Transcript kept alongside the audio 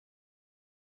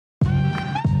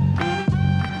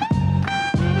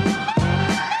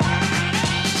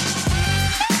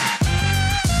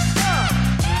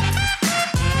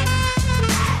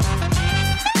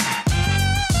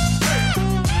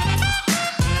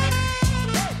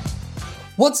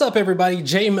What's up, everybody?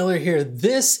 Jay Miller here.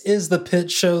 This is The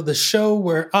Pitch Show, the show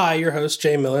where I, your host,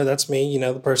 Jay Miller, that's me,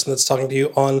 the person that's talking to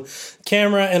you on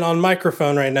camera and on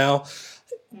microphone right now,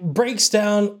 breaks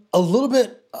down a little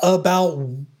bit about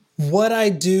what I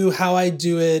do, how I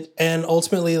do it, and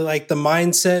ultimately like the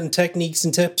mindset and techniques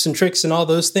and tips and tricks and all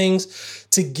those things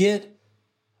to get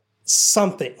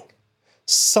something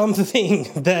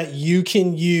that you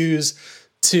can use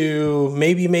to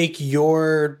maybe make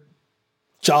your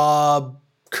job,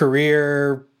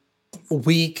 career,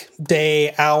 week,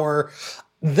 day, hour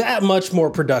that much more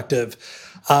productive.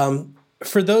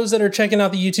 For those that are checking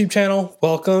out the YouTube channel,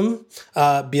 welcome,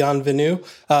 bienvenue.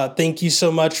 Thank you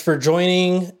so much for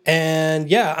joining. And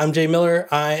yeah, I'm Jay Miller.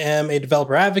 I am a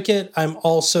developer advocate. I'm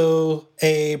also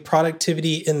a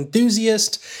productivity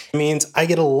enthusiast. It means I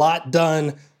get a lot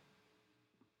done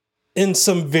in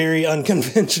some very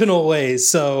unconventional ways.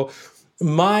 So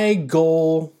my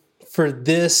goal for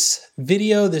this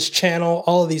video, this channel,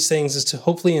 all of these things is to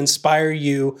hopefully inspire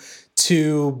you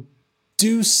to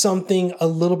do something a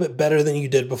little bit better than you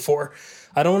did before.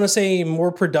 I don't want to say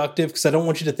more productive because I don't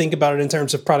want you to think about it in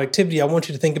terms of productivity. I want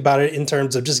you to think about it in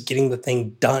terms of just getting the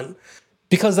thing done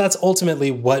because that's ultimately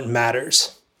what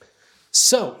matters.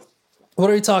 So, what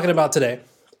are we talking about today?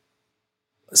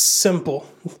 Simple.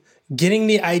 Getting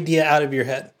the idea out of your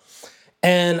head.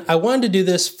 And I wanted to do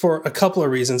this for a couple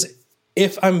of reasons.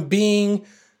 If I'm being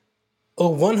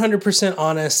 100%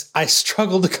 honest, I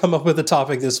struggled to come up with a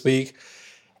topic this week.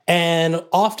 And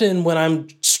often when I'm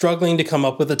struggling to come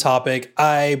up with a topic,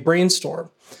 I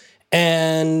brainstorm.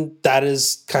 And that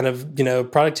is kind of,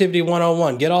 productivity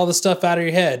 101. Get all the stuff out of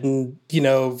your head and,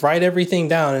 write everything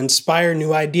down, inspire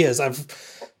new ideas. I've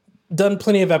done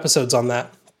plenty of episodes on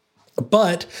that.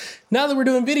 But now that we're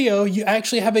doing video, you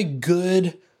actually have a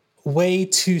good way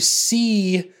to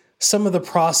see some of the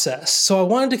process. So I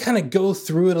wanted to kind of go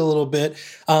through it a little bit.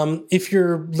 If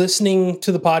you're listening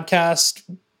to the podcast,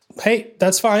 hey,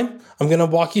 that's fine. I'm going to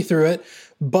walk you through it,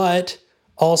 but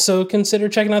also consider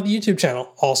checking out the YouTube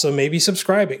channel. Also maybe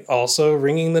subscribing, also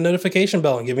ringing the notification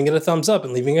bell and giving it a thumbs up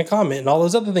and leaving a comment and all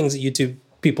those other things that YouTube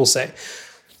people say.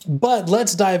 But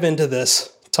let's dive into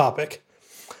this topic.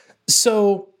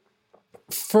 So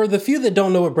for the few that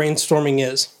don't know what brainstorming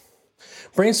is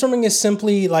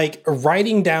simply like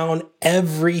writing down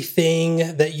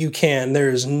everything that you can.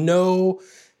 There's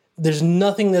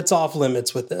nothing that's off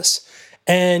limits with this.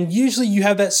 And usually you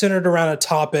have that centered around a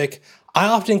topic. I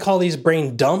often call these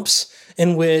brain dumps,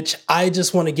 in which I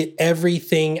just want to get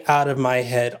everything out of my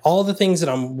head. All the things that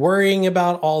I'm worrying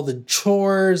about, all the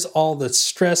chores, all the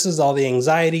stresses, all the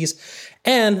anxieties.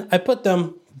 And I put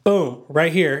them, boom,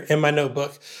 right here in my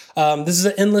notebook. This is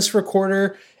an endless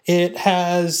recorder. It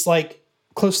has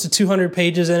close to 200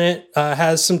 pages in it,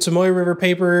 has some Tomoe River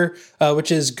paper,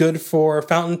 which is good for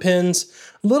fountain pens.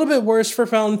 A little bit worse for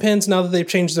fountain pens now that they've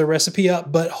changed their recipe up,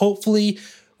 but hopefully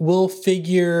we'll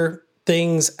figure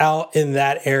things out in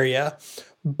that area.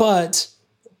 But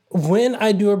when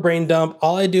I do a brain dump,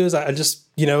 all I do is I just,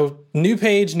 new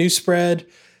page, new spread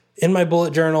in my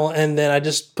bullet journal, and then I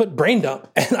just put brain dump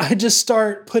and I just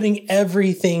start putting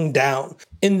everything down.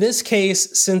 In this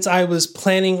case, since I was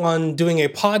planning on doing a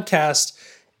podcast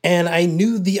and I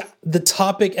knew the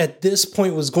topic at this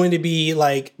point was going to be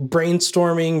like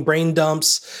brainstorming, brain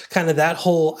dumps, kind of that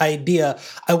whole idea,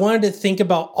 I wanted to think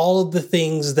about all of the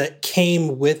things that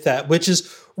came with that, which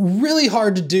is really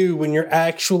hard to do when you're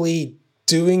actually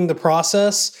doing the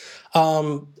process.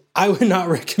 I would not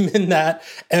recommend that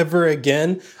ever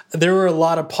again. There were a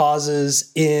lot of pauses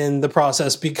in the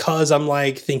process because I'm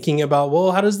thinking about,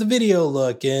 well, how does the video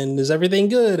look? And is everything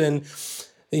good? And,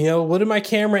 what do my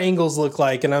camera angles look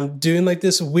like? And I'm doing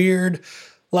this weird,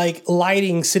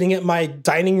 lighting sitting at my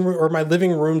dining room or my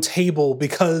living room table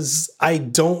because I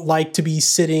don't like to be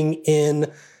sitting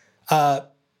in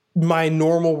my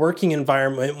normal working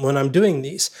environment when I'm doing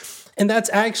these. And that's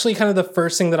actually kind of the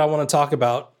first thing that I want to talk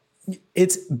about.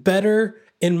 It's better,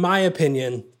 in my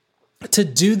opinion, to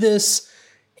do this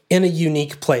in a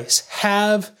unique place.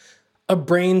 Have a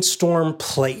brainstorm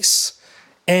place.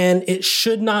 And it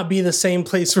should not be the same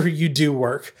place where you do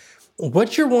work.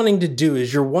 What you're wanting to do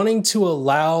is you're wanting to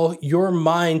allow your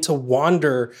mind to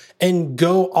wander and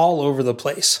go all over the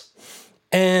place.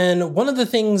 And one of the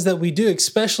things that we do,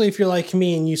 especially if you're like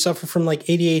me and you suffer from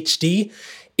ADHD,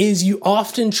 is you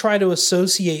often try to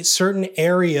associate certain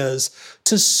areas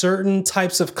to certain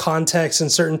types of context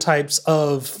and certain types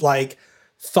of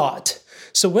thought.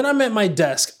 So when I'm at my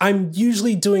desk, I'm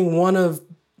usually doing one of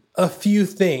a few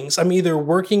things. I'm either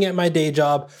working at my day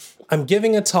job, I'm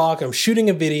giving a talk, I'm shooting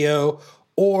a video,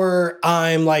 or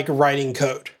I'm writing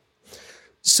code.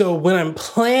 So when I'm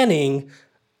planning,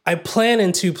 I plan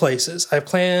in two places. I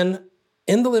plan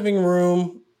in the living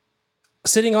room,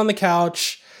 sitting on the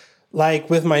couch, like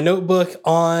with my notebook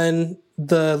on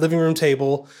the living room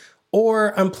table,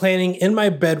 or I'm planning in my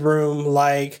bedroom,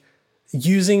 like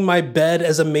using my bed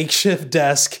as a makeshift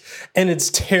desk, and it's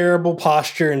terrible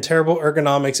posture and terrible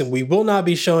ergonomics. And we will not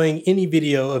be showing any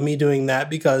video of me doing that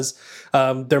because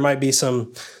there might be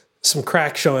some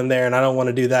crack showing there, and I don't want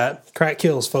to do that. Crack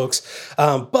kills, folks.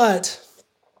 But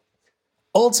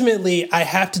ultimately, I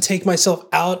have to take myself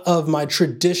out of my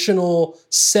traditional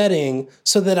setting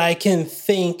so that I can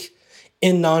think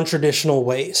in non-traditional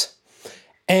ways.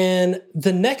 And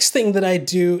the next thing that I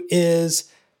do is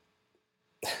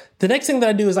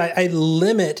I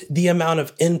limit the amount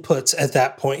of inputs at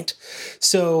that point.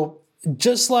 So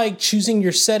just like choosing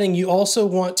your setting, you also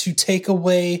want to take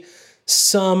away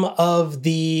some of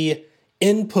the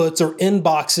inputs or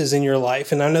inboxes in your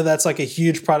life. And I know that's like a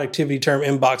huge productivity term,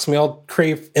 inbox. We all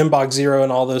crave inbox zero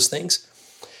and all those things.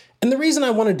 And the reason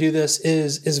I want to do this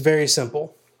is very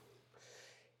simple.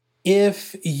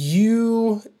 If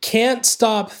you can't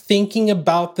stop thinking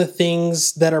about the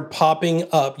things that are popping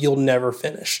up, you'll never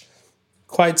finish.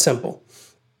 Quite simple.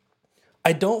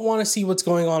 I don't want to see what's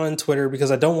going on Twitter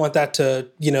because I don't want that to,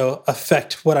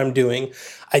 affect what I'm doing.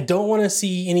 I don't want to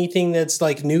see anything that's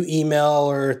like new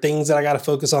email or things that I got to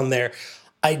focus on there.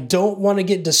 I don't want to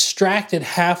get distracted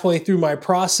halfway through my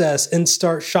process and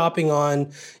start shopping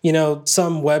on,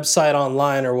 some website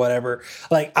online or whatever.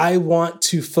 Like, I want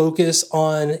to focus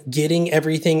on getting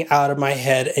everything out of my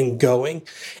head and going.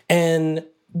 And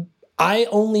I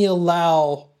only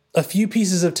allow a few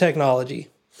pieces of technology.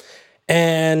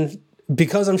 And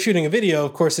because I'm shooting a video,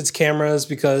 of course, it's cameras,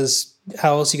 because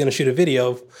how else are you going to shoot a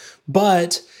video?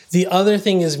 But the other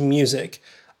thing is music.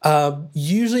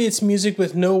 Usually it's music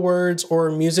with no words, or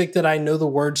music that I know the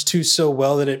words to so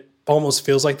well that it almost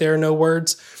feels like there are no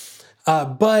words.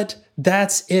 But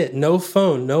that's it. No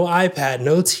phone, no iPad,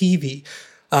 no TV.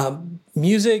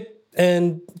 Music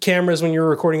and cameras when you're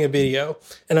recording a video.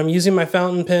 And I'm using my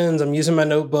fountain pens, I'm using my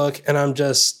notebook, and I'm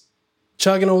just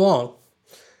chugging along.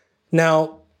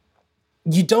 Now,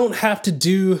 you don't have to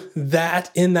do that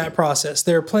in that process.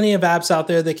 There are plenty of apps out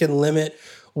there that can limit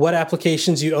what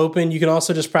applications you open. You can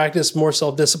also just practice more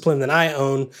self-discipline than I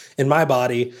own in my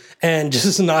body and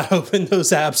just not open those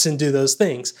apps and do those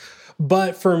things.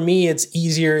 But for me, it's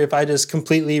easier if I just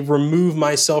completely remove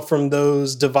myself from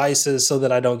those devices so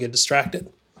that I don't get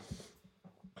distracted.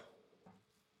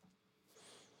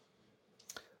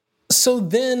 So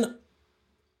then,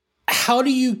 how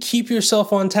do you keep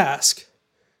yourself on task?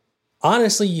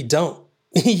 Honestly, you don't.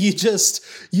 You just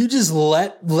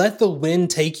let the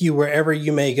wind take you wherever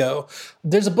you may go.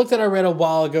 There's a book that I read a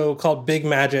while ago called Big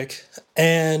Magic.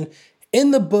 And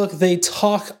in the book, they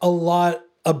talk a lot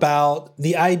about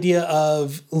the idea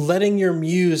of letting your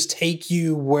muse take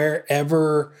you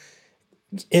wherever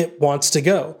it wants to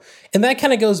go. And that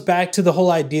kind of goes back to the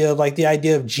whole idea of like the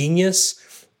idea of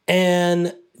genius.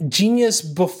 And genius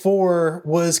before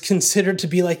was considered to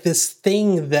be like this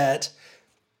thing that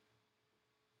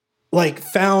like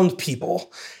found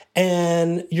people,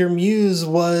 and your muse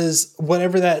was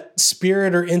whatever that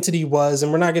spirit or entity was.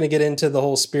 And we're not going to get into the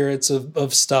whole spirits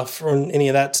of stuff or any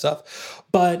of that stuff.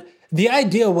 But the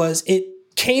idea was it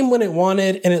came when it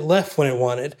wanted and it left when it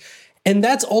wanted. And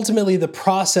that's ultimately the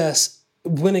process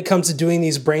when it comes to doing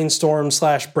these brainstorm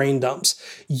 / brain dumps.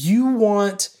 You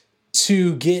want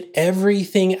to get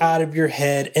everything out of your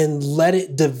head and let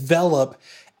it develop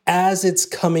as it's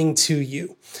coming to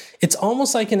you. It's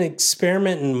almost like an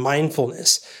experiment in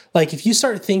mindfulness. Like if you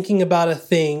start thinking about a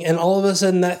thing and all of a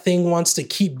sudden that thing wants to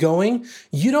keep going,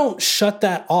 you don't shut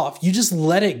that off. You just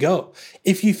let it go.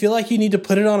 If you feel like you need to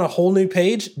put it on a whole new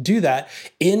page, do that.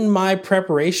 In my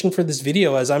preparation for this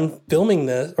video, as I'm filming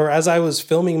this, or as I was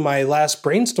filming my last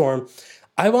brainstorm,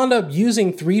 I wound up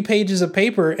using 3 pages of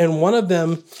paper, and one of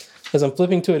them, as I'm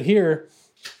flipping to it here,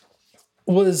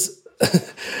 was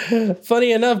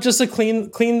funny enough, just to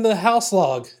clean the house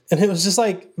log. And it was just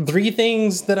like 3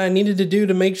 things that I needed to do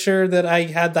to make sure that I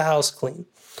had the house clean.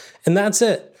 And that's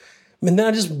it. And then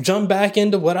I just jumped back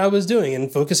into what I was doing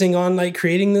and focusing on like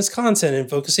creating this content and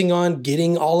focusing on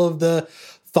getting all of the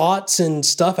thoughts and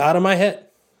stuff out of my head.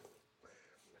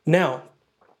 Now,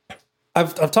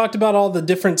 I've talked about all the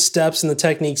different steps and the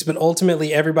techniques, but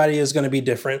ultimately everybody is going to be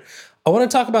different. I want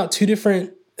to talk about 2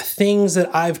 different things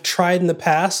that I've tried in the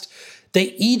past.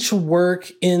 They each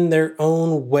work in their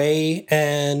own way,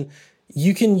 and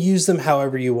you can use them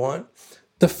however you want.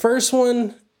 The first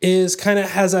one is kind of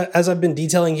as I've been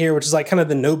detailing here, which is like kind of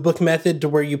the notebook method, to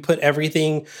where you put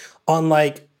everything on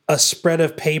like a spread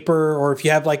of paper, or if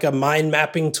you have like a mind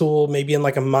mapping tool, maybe in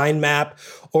like a mind map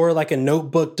or like a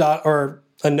notebook or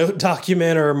a note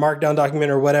document or a markdown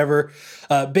document or whatever,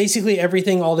 basically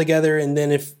everything all together. And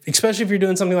then especially if you're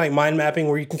doing something like mind mapping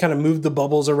where you can kind of move the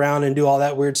bubbles around and do all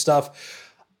that weird stuff,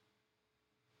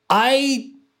 I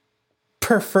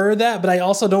prefer that, but I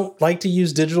also don't like to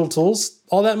use digital tools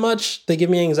all that much. They give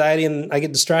me anxiety and I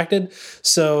get distracted.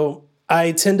 So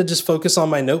I tend to just focus on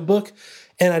my notebook,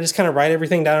 and I just kind of write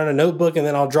everything down in a notebook, and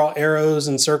then I'll draw arrows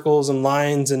and circles and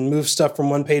lines and move stuff from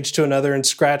one page to another and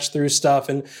scratch through stuff.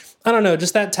 And I don't know,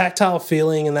 just that tactile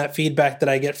feeling and that feedback that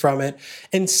I get from it,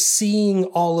 and seeing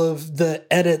all of the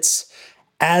edits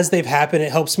as they've happened,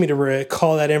 it helps me to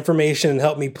recall that information and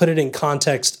help me put it in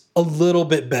context a little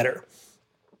bit better.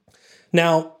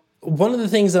 Now, one of the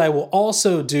things that I will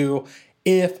also do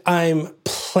if I'm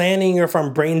planning or if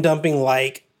I'm brain dumping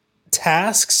like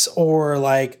tasks or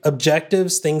like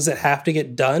objectives, things that have to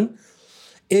get done,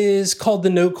 is called the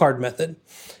note card method.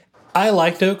 I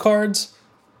like note cards.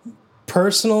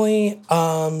 Personally,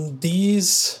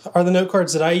 these are the note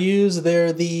cards that I use.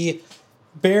 They're the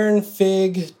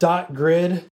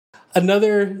Baronfig.grid.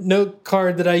 Another note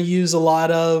card that I use a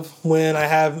lot of when I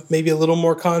have maybe a little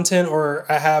more content or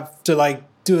I have to like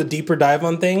do a deeper dive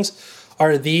on things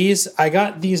are these. I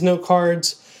got these note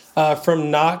cards from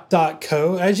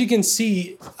knock.co. As you can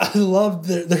see, I love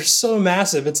they're so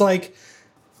massive. It's like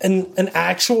an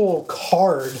actual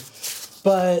card.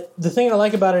 But the thing I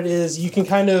like about it is you can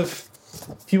kind of,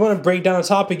 if you want to break down a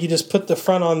topic, you just put the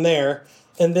front on there.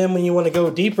 And then when you want to go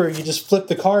deeper, you just flip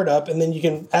the card up, and then you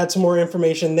can add some more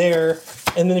information there.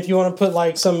 And then if you want to put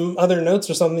like some other notes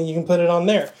or something, you can put it on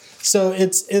there. So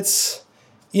it's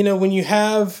when you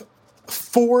have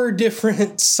 4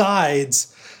 different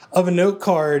sides of a note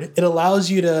card, it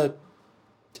allows you to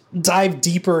dive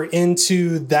deeper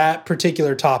into that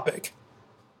particular topic.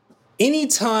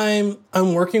 Anytime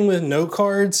I'm working with note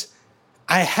cards,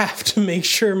 I have to make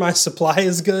sure my supply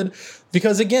is good,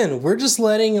 because again, we're just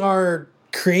letting our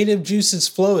creative juices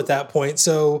flow at that point.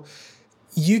 So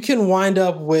you can wind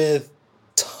up with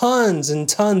tons and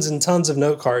tons and tons of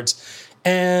note cards.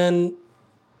 And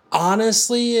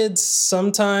honestly, it's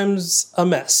sometimes a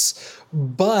mess.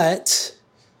 But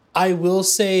I will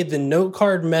say the note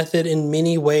card method in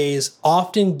many ways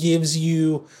often gives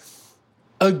you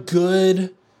a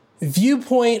good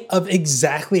viewpoint of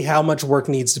exactly how much work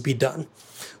needs to be done.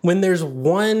 When there's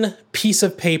one piece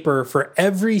of paper for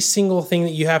every single thing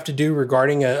that you have to do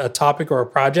regarding a topic or a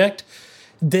project,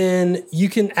 then you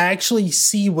can actually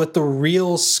see what the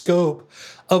real scope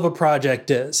of a project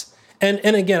is.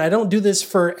 And again, I don't do this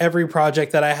for every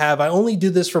project that I have. I only do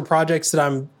this for projects that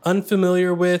I'm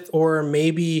unfamiliar with, or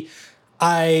maybe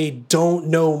I don't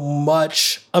know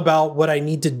much about what I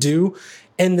need to do.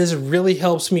 And this really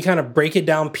helps me kind of break it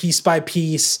down piece by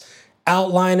piece,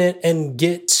 outline it, and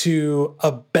get to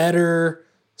a better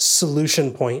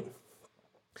solution point.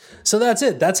 So that's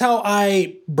it. That's how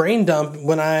I brain dump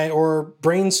or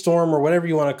brainstorm, or whatever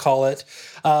you want to call it,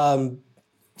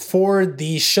 for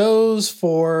these shows,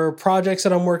 for projects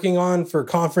that I'm working on, for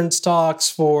conference talks,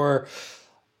 for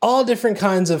all different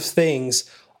kinds of things.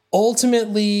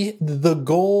 Ultimately, the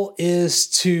goal is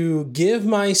to give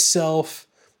myself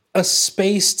a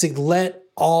space to let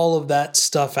all of that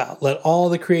stuff out, let all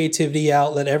the creativity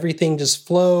out, let everything just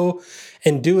flow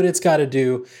and do what it's got to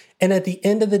do. And at the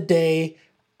end of the day,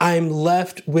 I'm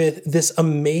left with this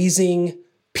amazing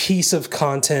piece of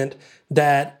content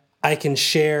that I can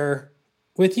share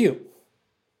with you.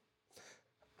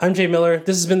 I'm Jay Miller.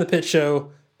 This has been The Pitch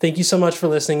Show. Thank you so much for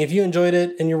listening. If you enjoyed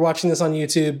it and you're watching this on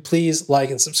YouTube, please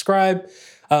like and subscribe.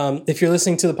 If you're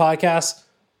listening to the podcast,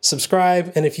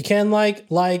 subscribe. And if you can like,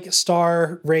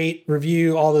 star, rate,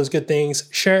 review, all those good things,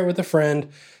 share it with a friend.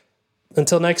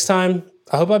 Until next time,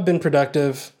 I hope I've been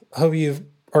productive. I hope you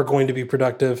are going to be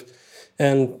productive.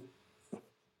 And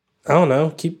I don't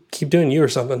know, keep doing you or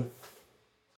something.